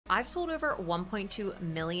I've sold over $1.2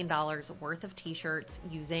 million worth of t-shirts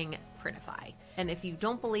using Printify. And if you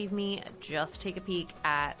don't believe me, just take a peek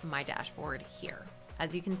at my dashboard here.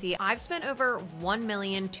 As you can see, I've spent over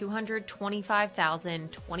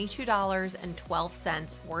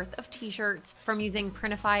 $1,225,022.12 worth of t-shirts from using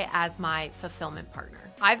Printify as my fulfillment partner.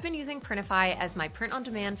 I've been using Printify as my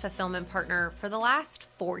print-on-demand fulfillment partner for the last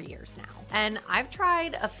 4 years now. And I've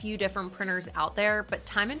tried a few different printers out there, but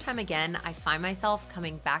time and time again, I find myself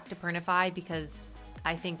coming back to Printify because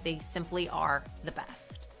I think they simply are the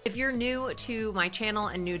best. If you're new to my channel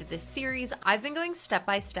and new to this series, I've been going step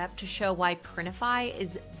by step to show why Printify is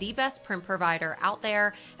the best print provider out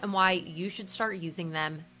there and why you should start using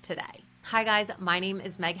them today. Hi guys, my name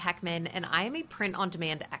is Meg Heckman and I am a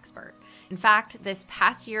print-on-demand expert. In fact, this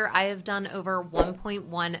past year, I have done over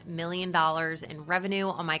 $1.1 million in revenue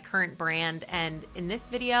on my current brand. And in this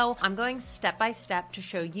video, I'm going step by step to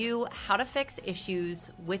show you how to fix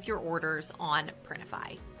issues with your orders on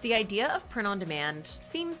Printify. The idea of print on demand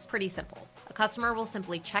seems pretty simple. A customer will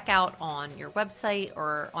simply check out on your website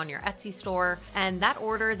or on your Etsy store, and that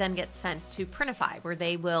order then gets sent to Printify, where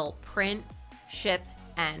they will print, ship,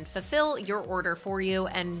 and fulfill your order for you,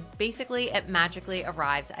 and basically it magically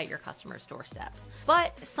arrives at your customer's doorsteps.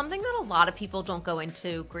 But something that a lot of people don't go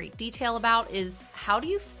into great detail about is how do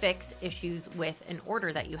you fix issues with an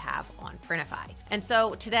order that you have on Printify? And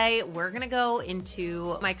so today we're gonna go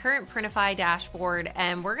into my current Printify dashboard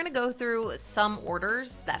and we're gonna go through some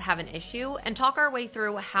orders that have an issue and talk our way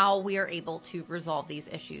through how we are able to resolve these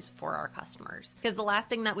issues for our customers. Because the last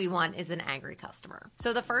thing that we want is an angry customer.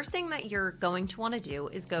 So the first thing that you're going to wanna do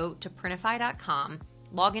is go to printify.com,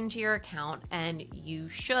 log into your account, and you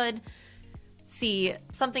should see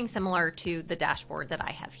something similar to the dashboard that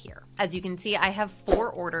I have here. As you can see, I have 4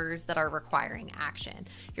 orders that are requiring action.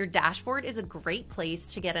 Your dashboard is a great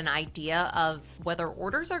place to get an idea of whether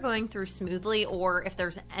orders are going through smoothly or if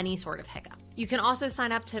there's any sort of hiccup. You can also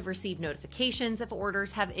sign up to receive notifications if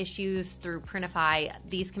orders have issues through Printify.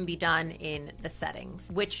 These can be done in the settings,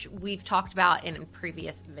 which we've talked about in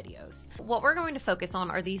previous videos. What we're going to focus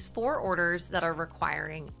on are these 4 orders that are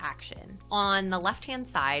requiring action. On the left-hand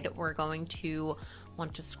side, we're going to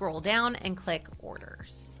want to scroll down and click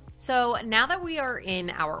orders. So now that we are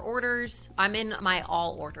in our orders, I'm in my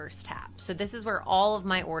all orders tab. So this is where all of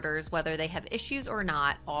my orders, whether they have issues or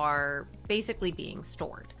not, are basically being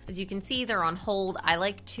stored. As you can see, they're on hold. I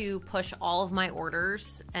like to push all of my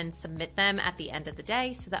orders and submit them at the end of the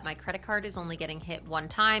day so that my credit card is only getting hit one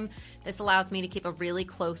time. This allows me to keep a really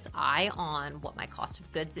close eye on what my cost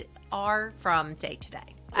of goods are from day to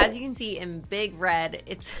day. As you can see in big red,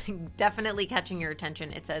 it's definitely catching your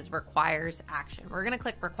attention. It says requires action. We're gonna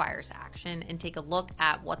click requires action and take a look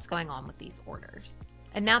at what's going on with these orders.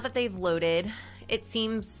 And now that they've loaded, it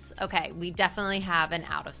seems, okay, we definitely have an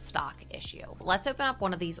out of stock issue. Let's open up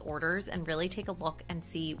one of these orders and really take a look and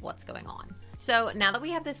see what's going on. So now that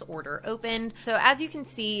we have this order opened, so as you can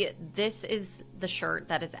see, this is the shirt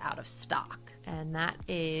that is out of stock. And that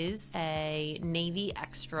is a navy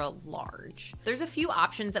extra large. There's a few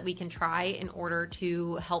options that we can try in order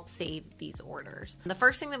to help save these orders. The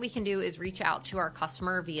first thing that we can do is reach out to our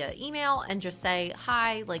customer via email and just say,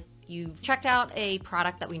 hi, like, you've checked out a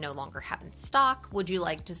product that we no longer have in stock. Would you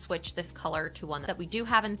like to switch this color to one that we do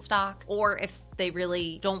have in stock? Or if they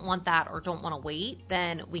really don't want that or don't want to wait,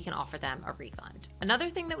 then we can offer them a refund. Another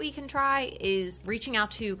thing that we can try is reaching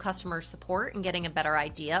out to customer support and getting a better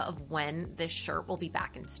idea of when this shirt will be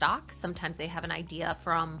back in stock. Sometimes they have an idea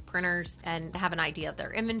from printers and have an idea of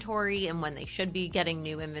their inventory and when they should be getting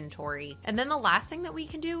new inventory. And then the last thing that we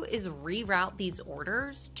can do is reroute these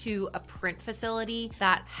orders to a print facility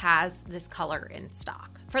that has this color in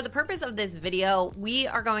stock. For the purpose of this video, we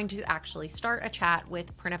are going to actually start a chat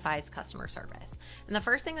with Printify's customer service. And the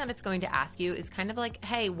first thing that it's going to ask you is kind of like,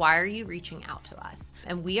 hey, why are you reaching out to us?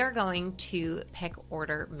 And we are going to pick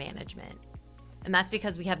order management. And that's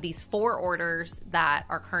because we have these 4 orders that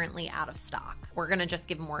are currently out of stock. We're gonna just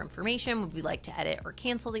give more information. Would we like to edit or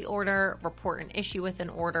cancel the order, report an issue with an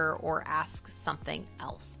order, or ask something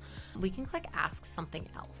else? We can click ask something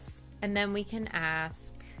else. And then we can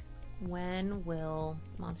ask, when will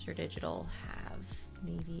Monster Digital have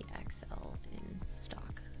Navy XL in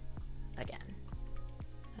stock again?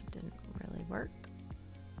 That didn't really work.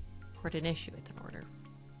 Report an issue with an order.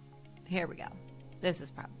 Here we go. This is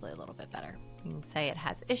probably a little bit better. You can say it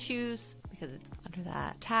has issues because it's under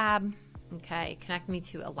that tab. Okay, connect me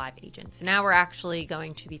to a live agent. So now we're actually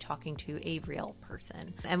going to be talking to a real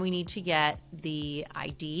person. And we need to get the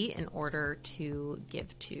ID in order to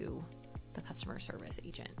give to the customer service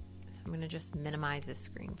agent. So I'm going to just minimize this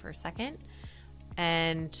screen for a second.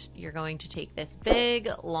 And you're going to take this big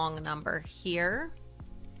long number here.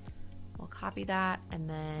 We'll copy that, and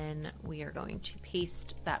then we are going to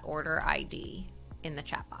paste that order ID in the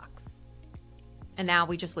chat box. And now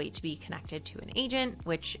we just wait to be connected to an agent,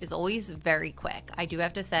 which is always very quick. I do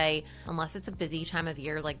have to say, unless it's a busy time of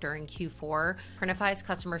year like during Q4, Printify's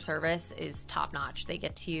customer service is top notch. They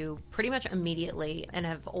get to you pretty much immediately and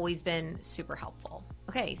have always been super helpful.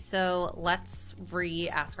 Okay, so let's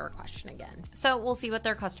re-ask our question again. So we'll see what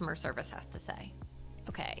their customer service has to say.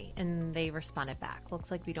 Okay, and they responded back.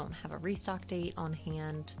 Looks like we don't have a restock date on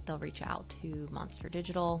hand. They'll reach out to Monster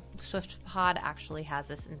Digital. SwiftPod actually has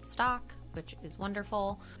this in stock, which is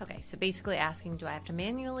wonderful. Okay, so basically asking, do I have to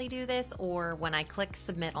manually do this, or when I click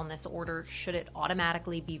submit on this order, should it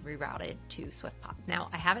automatically be rerouted to SwiftPod? Now,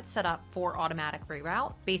 I have it set up for automatic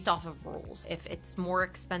reroute based off of rules. If it's more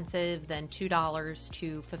expensive than $2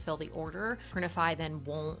 to fulfill the order, Printify then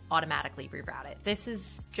won't automatically reroute it. This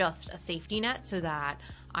is just a safety net so that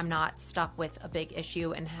I'm not stuck with a big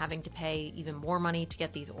issue and having to pay even more money to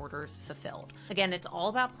get these orders fulfilled. Again, it's all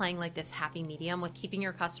about playing like this happy medium with keeping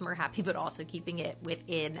your customer happy, but also keeping it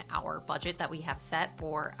within our budget that we have set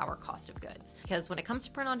for our cost of goods. Because when it comes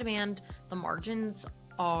to print on demand, the margins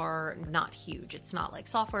are not huge. It's not like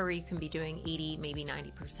software where you can be doing 80, maybe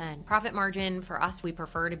 90% profit margin. For us, we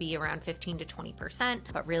prefer to be around 15 to 20%,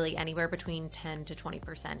 but really anywhere between 10 to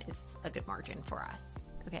 20% is a good margin for us.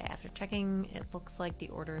 Okay, after checking, it looks like the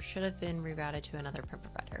order should have been rerouted to another print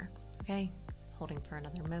provider. Okay, holding for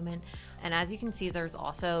another moment. And as you can see, there's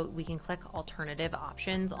also, we can click alternative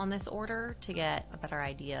options on this order to get a better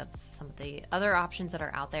idea of some of the other options that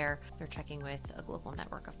are out there. They're checking with a global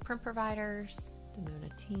network of print providers,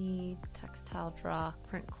 Danona Tea, Textile Druck,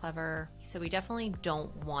 Print Clever. So we definitely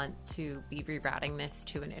don't want to be rerouting this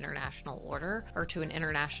to an international order or to an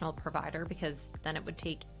international provider, because then it would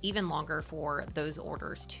take even longer for those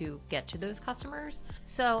orders to get to those customers.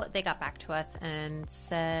 So they got back to us and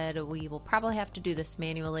said, we will probably have to do this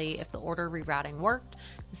manually. If the order rerouting worked,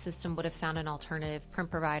 the system would have found an alternative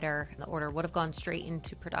print provider, and the order would have gone straight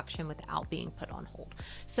into production without being put on hold.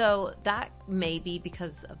 So that may be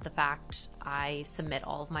because of the fact I submit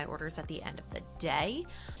all of my orders at the end of the day.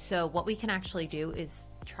 So what we can actually do is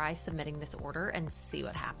try submitting this order and see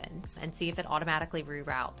what happens and see if it automatically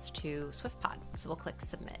reroutes to SwiftPod. So we'll click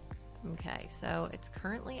submit. Okay, so it's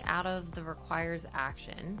currently out of the requires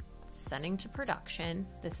action, sending to production.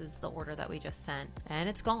 This is the order that we just sent, and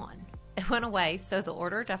it's gone. It went away, so the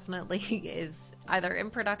order definitely is either in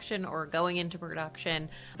production or going into production.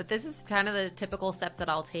 But this is kind of the typical steps that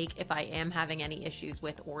I'll take if I am having any issues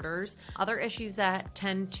with orders. Other issues that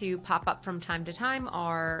tend to pop up from time to time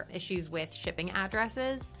are issues with shipping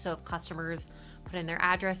addresses. So if customers put in their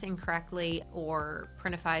address incorrectly, or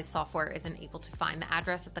Printify's software isn't able to find the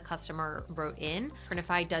address that the customer wrote in.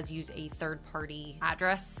 Printify does use a third-party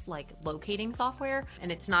address like locating software,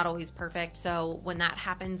 and it's not always perfect. So when that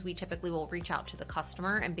happens, we typically will reach out to the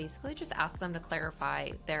customer and basically just ask them to clarify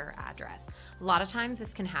their address. A lot of times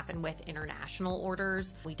this can happen with international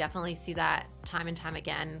orders. We definitely see that time and time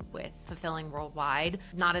again with fulfilling worldwide,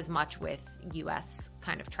 not as much with US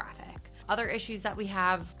kind of traffic. Other issues that we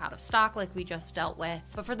have out of stock, like we just dealt with.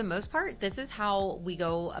 But for the most part, this is how we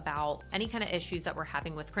go about any kind of issues that we're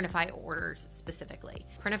having with Printify orders specifically.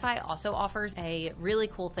 Printify also offers a really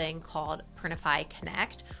cool thing called Printify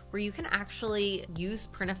Connect, where you can actually use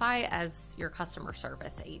Printify as your customer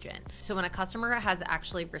service agent. So when a customer has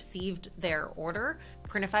actually received their order,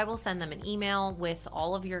 Printify will send them an email with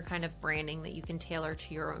all of your kind of branding that you can tailor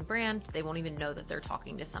to your own brand. They won't even know that they're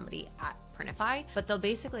talking to somebody at Printify, but they'll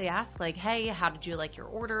basically ask like, hey, how did you like your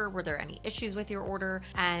order? Were there any issues with your order?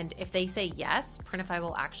 And if they say yes, Printify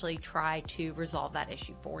will actually try to resolve that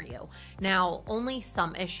issue for you. Now, only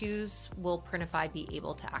some issues will Printify be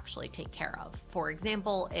able to actually take care of. For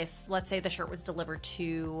example, if let's say the shirt was delivered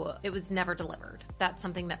to, it was never delivered. That's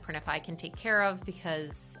something that Printify can take care of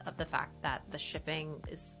because of the fact that the shipping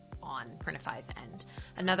is on Printify's end.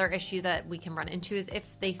 Another issue that we can run into is if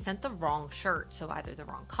they sent the wrong shirt, so either the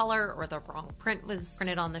wrong color or the wrong print was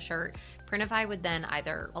printed on the shirt, Printify would then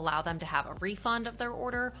either allow them to have a refund of their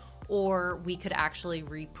order, or we could actually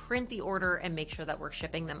reprint the order and make sure that we're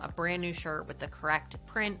shipping them a brand new shirt with the correct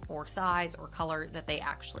print or size or color that they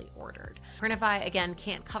actually ordered. Printify, again,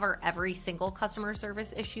 can't cover every single customer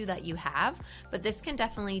service issue that you have, but this can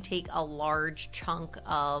definitely take a large chunk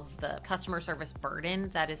of the customer service burden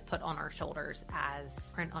that is put on our shoulders as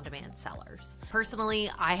print-on-demand sellers. Personally,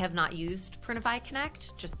 I have not used Printify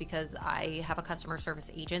Connect just because I have a customer service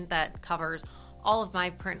agent that covers all of my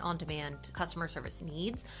print-on-demand customer service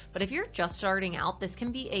needs. But if you're just starting out, this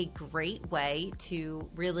can be a great way to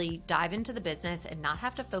really dive into the business and not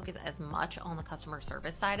have to focus as much on the customer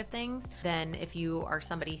service side of things than if you are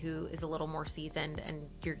somebody who is a little more seasoned and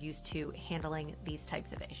you're used to handling these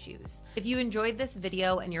types of issues. If you enjoyed this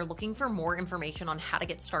video and you're looking for more information on how to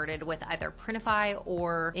get started with either Printify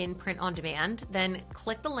or in print on demand, then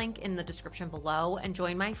click the link in the description below and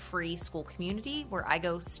join my free SKOOL community where I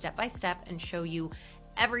go step by step and show you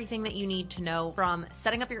everything that you need to know, from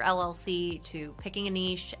setting up your LLC to picking a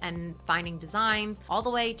niche and finding designs, all the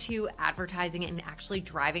way to advertising and actually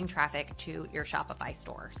driving traffic to your Shopify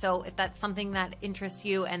store. So if that's something that interests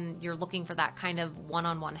you and you're looking for that kind of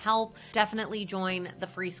one-on-one help, definitely join the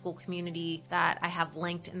free SKOOL community that I have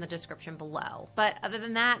linked in the description below. But other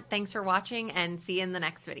than that, thanks for watching and see you in the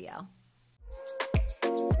next video.